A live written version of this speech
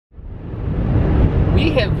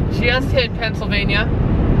We have just hit Pennsylvania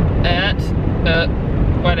at,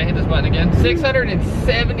 why'd I hit this button again?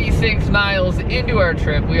 676 miles into our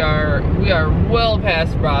trip. We are well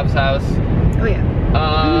past Rob's house. Oh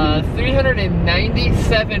yeah.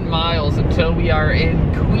 397 miles until we are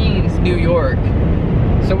in Queens, New York.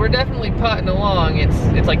 So we're definitely putting along.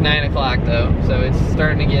 It's like 9 o'clock though, so it's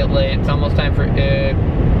starting to get late. It's almost time for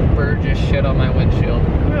bird just shit on my windshield.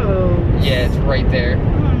 Gross. Yeah, it's right there.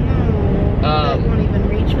 Oh no. That won't even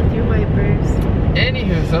reach with your wipers.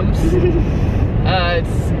 Anywho-sums.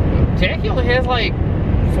 Jackie only has like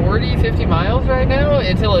 40, 50 miles right now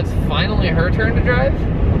until it's finally her turn to drive.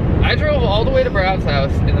 I drove all the way to Brav's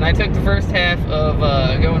house, and then I took the first half of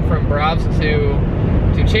going from Brav's to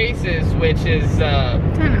Chase's, which is 10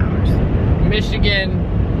 hours.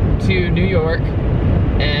 Michigan to New York,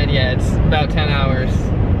 and yeah, it's about 10 hours.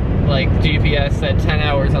 Like GPS said 10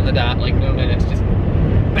 hours on the dot, like no minutes, just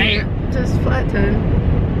bam! Just flat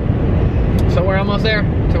 10. So we're almost there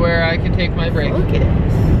to where I can take my break. Focus.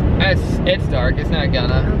 It's dark, it's not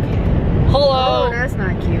gonna. Okay. Hello! Oh, that's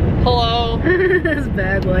not cute. Hello! That's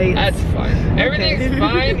bad lights. That's fine. Everything's Okay.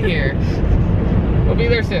 fine here. We'll be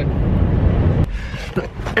there soon.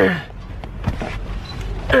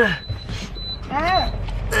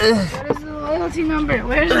 What is the loyalty number?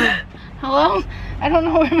 Where's it? Hello? I don't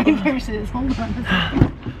know where my purse is. Hold on a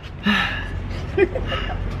second.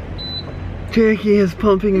 Jackie is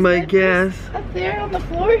pumping my gas. Up there on the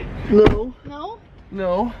floor? No. No?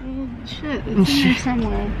 No. Shit, it's in there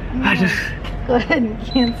somewhere. Go ahead and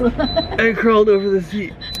cancel that. I crawled over the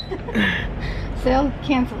seat. Sale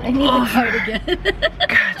canceled. I need the card again.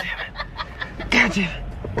 God damn it. God damn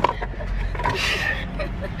it.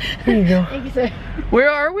 Here you go. Thank you, sir. Where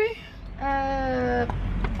are we?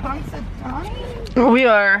 Punxsutawney?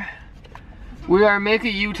 We are make a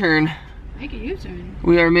U-turn. Make a U-turn.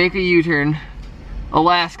 We are make a U-turn.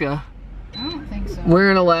 Alaska. I don't think so. We're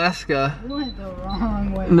in Alaska. We went the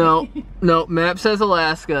wrong way. No, no, map says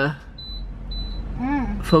Alaska.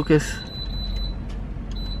 Focus.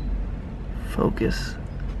 Focus.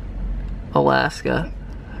 Alaska.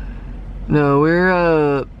 No,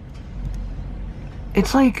 we're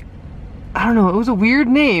it's like, I don't know, it was a weird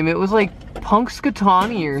name. It was like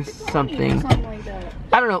Punxsutawney or something. Something like that.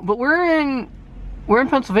 I don't know, but we're in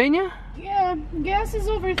Pennsylvania? Yeah, gas is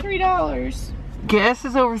over $3. Gas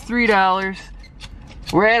is over $3.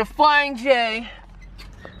 We're at a Flying J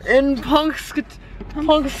in Punxsutawney.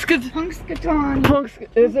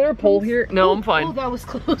 Is there a pole here? No, I'm fine. Oh, that was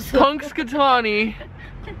close. Punxsutawney,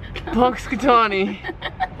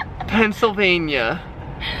 Pennsylvania.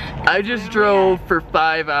 I just drove for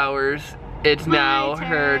 5 hours. It's now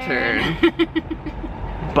her turn.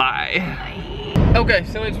 Bye. Okay,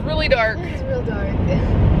 so it's really dark. It's real dark.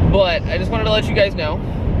 But I just wanted to let you guys know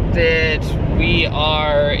that we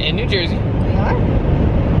are in New Jersey. We are?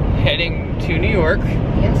 Heading to New York.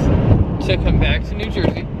 Yes. To come back to New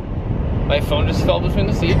Jersey. My phone just fell between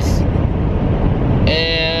the seats.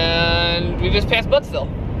 And we just passed Buttsville.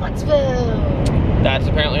 Buttsville. That's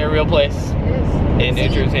apparently a real place. It is. In New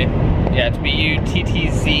Jersey. Yeah, it's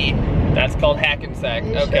B-U-T-T-Z. That's called Hackensack.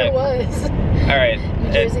 It Okay. sure was. Alright.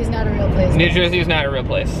 New Jersey's not a real place. New Jersey is not a real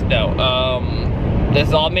place. No. This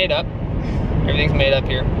is all made up. Everything's made up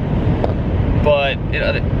here. But, you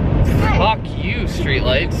know, fuck you,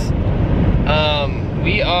 streetlights.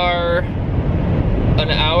 We are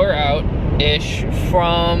an hour out-ish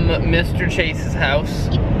from Mr. Chase's house,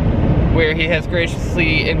 where he has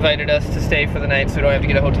graciously invited us to stay for the night so we don't have to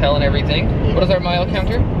get a hotel and everything. What is our mile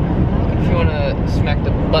counter? If you want to smack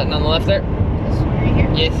the button on the left there. This one right here?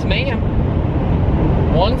 Yes, ma'am.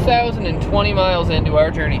 1,020 miles into our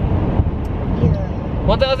journey. Yeah.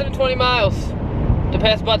 1,020 miles to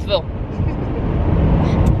pass Buttsville.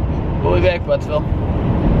 We'll be back, Buttsville.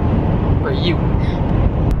 For you.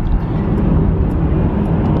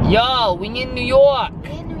 Yo, we in New York.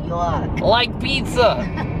 In New York. Like pizza.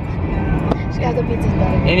 Chicago pizza's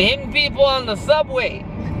better. And hitting people on the subway.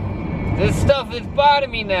 This stuff is part of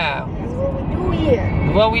me now. That's what we do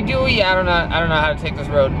here. What we do here, I don't know how to take this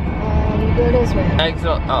road. We go this way.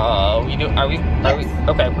 We do. Are we?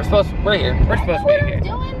 Okay, we're here. We're supposed to be here.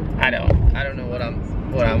 I don't know what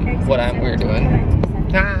we're doing.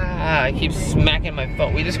 Ah, I keep smacking my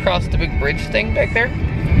phone. We just crossed the big bridge thing back there,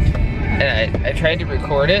 and I tried to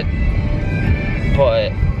record it,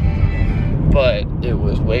 but it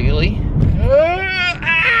was wiggly.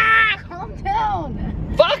 Calm down.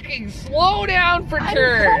 Fucking slow down for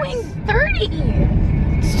turns. I'm going 30.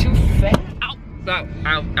 It's too fast. Ow. I'm done.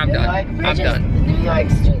 I'm done. The New New York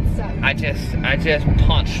streets suck. I just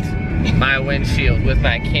punched my windshield with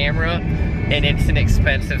my camera, and it's an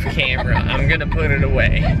expensive camera. I'm gonna put it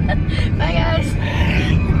away. Bye guys.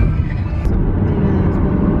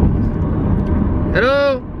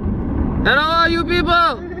 Hello? Hello, you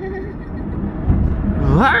people!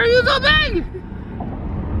 Why are you so big?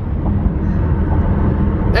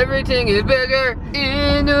 Everything is bigger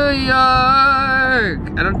in New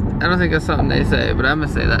York. I don't think that's something they say, but I'm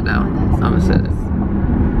gonna say that now. I'm gonna say this.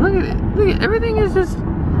 Look at it. Look at everything is just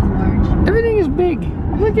Large. everything is big.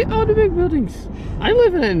 Look at all the big buildings. I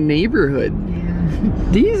live in a neighborhood. Yeah.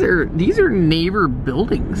 These are neighbor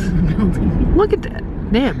buildings. Look at that.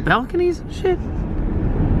 They have balconies and shit.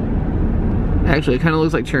 Actually, it kind of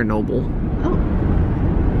looks like Chernobyl. Oh.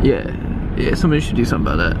 Yeah, somebody should do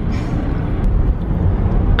something about that.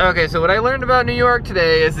 Okay, so what I learned about New York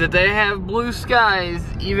today is that they have blue skies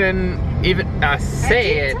even, I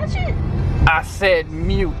said, Touch it. I said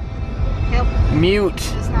mute. Help. Mute.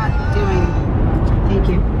 It's not doing. Thank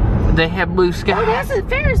you. They have blue skies. Oh, that's a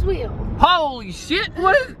Ferris wheel. Holy shit,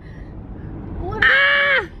 what is, What?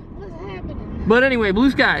 ah! What's happening? But anyway, blue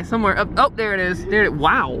sky somewhere up, oh, there it is. There it,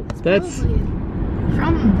 wow. That's, Probably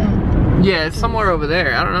from the. yeah, it's somewhere over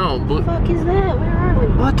there. I don't know. What Blue, the fuck is that? Where are we?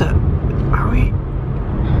 what the, are we,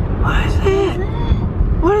 what is that?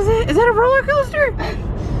 What is that? Is that a roller coaster?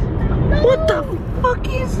 No. What the fuck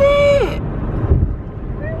is that?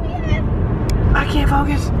 Where are we at? I can't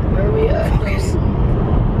focus. Where are we at? Focus.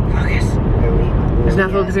 Focus. Where are we? It's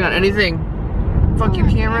not focusing on anything. Fuck you,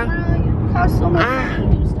 camera. It costs so much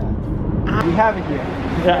money to do stuff. We have it here.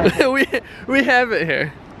 Yeah. we have it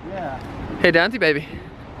here. Yeah. Hey, Dante, baby.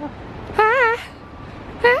 Hi.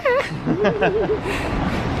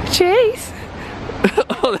 Chase.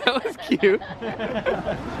 Oh, that was cute.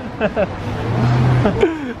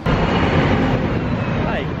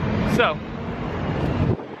 Hi. So,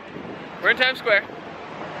 we're in Times Square.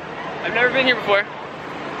 I've never been here before.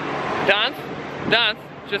 Donth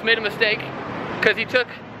just made a mistake because he took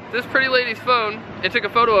this pretty lady's phone and took a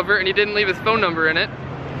photo of her and he didn't leave his phone number in it.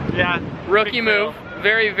 Yeah. Rookie move.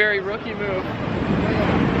 Very, very rookie move.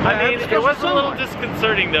 I mean, it was a little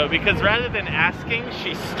disconcerting though, because rather than asking,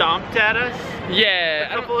 she stomped at us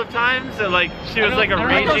Yeah. a couple of times, and like she was like a I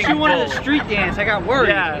raging thought she wanted bull. a street dance. I got worried.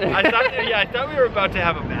 Yeah, I thought we were about to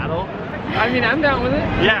have a battle. I mean, I'm down with it.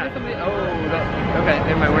 Yeah. Okay,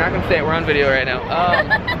 never mind. We're not gonna say it. We're on video right now.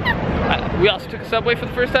 We also took a subway for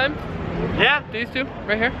the first time. Yeah. These two,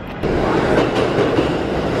 right here.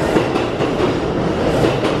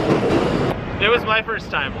 It was my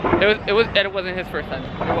first time. It wasn't his first time.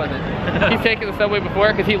 It wasn't. He's taken the subway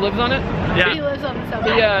before because he lives on it. Yeah. He lives on the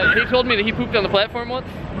subway. He told me that he pooped on the platform once.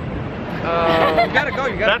 You gotta go.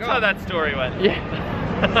 You gotta That's go. how that story went. Yeah.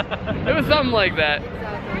 It was something like that.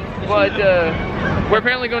 Exactly. But we're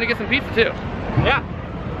apparently going to get some pizza too. Yeah.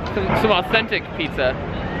 Some authentic pizza.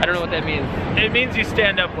 I don't know what that means. It means you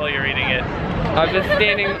stand up while you're eating it. I've been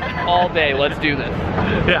standing all day. Let's do this.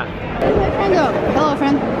 Yeah. Where'd my friend go? Hello,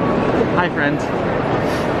 friend. Hi, friends.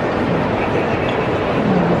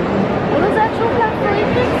 What is actual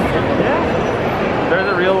calculations? Yeah. They're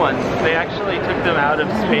the real ones. They actually took them out of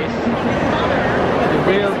space. The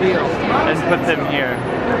real deal. And put them here.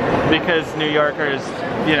 Because New Yorkers,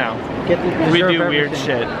 you know, we do weird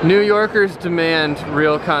shit. New Yorkers demand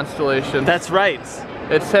real constellation. That's right.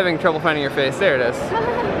 It's having trouble finding your face. There it is.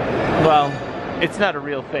 Well, it's not a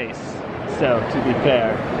real face, so to be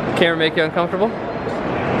fair. Camera make you uncomfortable?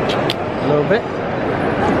 A little bit.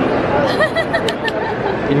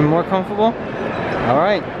 Even more comfortable? All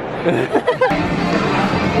right.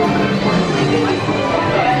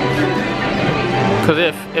 Because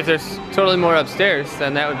if there's totally more upstairs,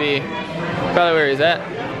 then that would be probably where he's at.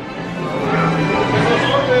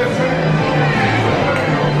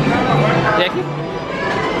 Jackie?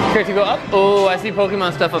 Care to go up? Oh, I see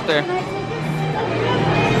Pokemon stuff up there.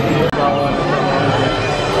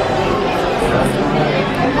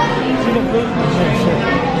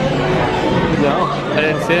 No, I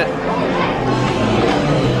didn't see it.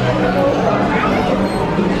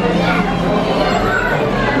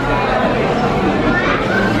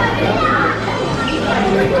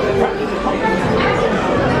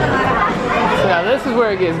 So now this is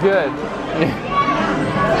where it gets good.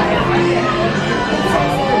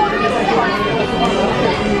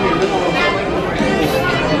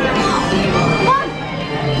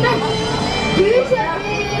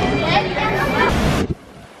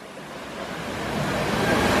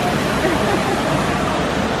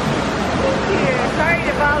 Sorry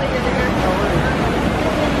to bother you there.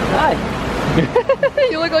 Hi.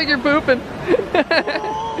 You look like you're pooping.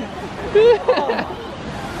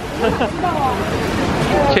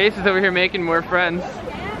 Chase is over here making more friends.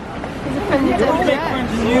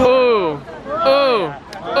 Oh,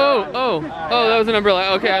 Oh, that was an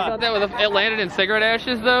umbrella. Okay, I thought that was it landed in cigarette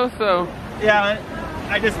ashes though, so. Yeah,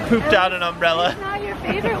 I just pooped out an umbrella. It's not your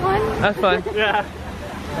favorite one. That's fine. Yeah.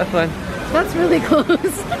 That's fine. That's really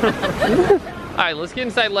close. Alright, let's get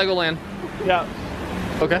inside Legoland. Yeah.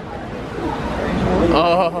 Okay.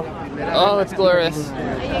 Oh, it's glorious.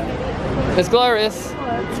 It's glorious.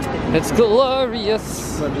 It's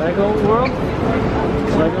glorious. what, Lego World?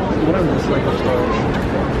 Lego? What are those Lego stores?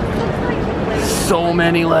 So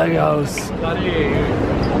many Legos.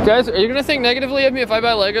 Guys, are you gonna think negatively of me if I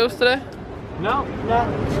buy Legos today? No.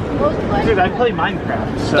 Dude, I play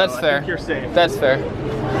Minecraft, so That's I fair. think you're safe. That's fair.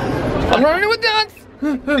 I'm running with Don'th!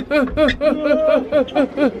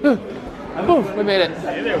 Oh, we made it.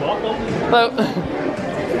 Hey there, welcome. Hello.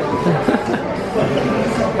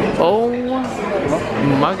 Oh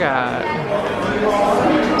my god.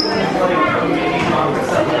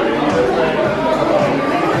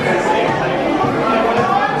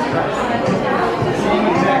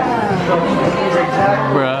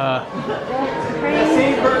 Bruh.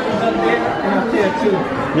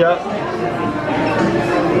 Yep.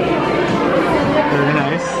 Very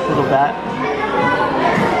nice. Little bat.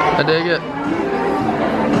 I dig it.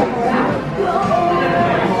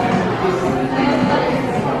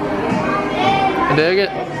 I dig it.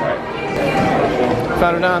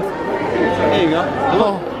 Found it on. There you go.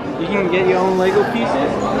 Oh. You can get your own Lego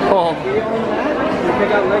pieces. Oh. Get your own that. You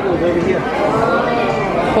pick out Legos over here.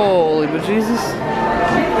 Holy bejesus.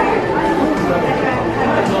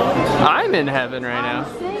 I'm in heaven right now.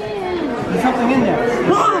 There's something in there.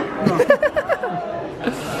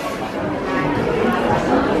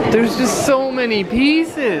 There's just so many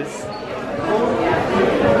pieces. This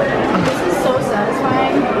is so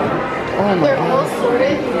satisfying. Oh my They're all god.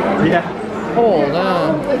 sorted. Yeah. Hold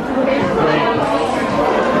on.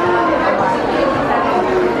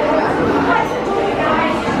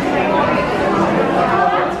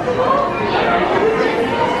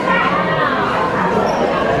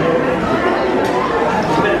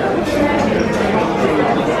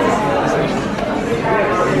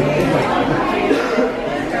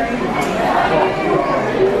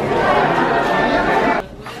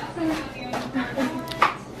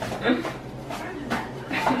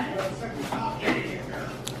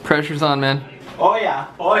 Pressure's on, man. Oh yeah.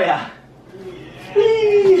 Oh yeah.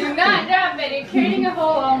 You're not done, but you're creating a hole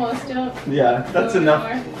almost. Don't. Yeah, that's enough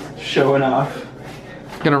showing off.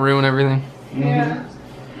 Gonna ruin everything. Yeah.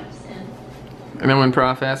 And then when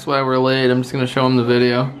Prof asks why we're late, I'm just gonna show him the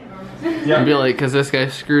video. Yeah. And be like, cause this guy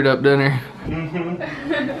screwed up dinner.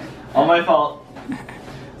 All my fault.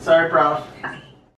 Sorry, Prof.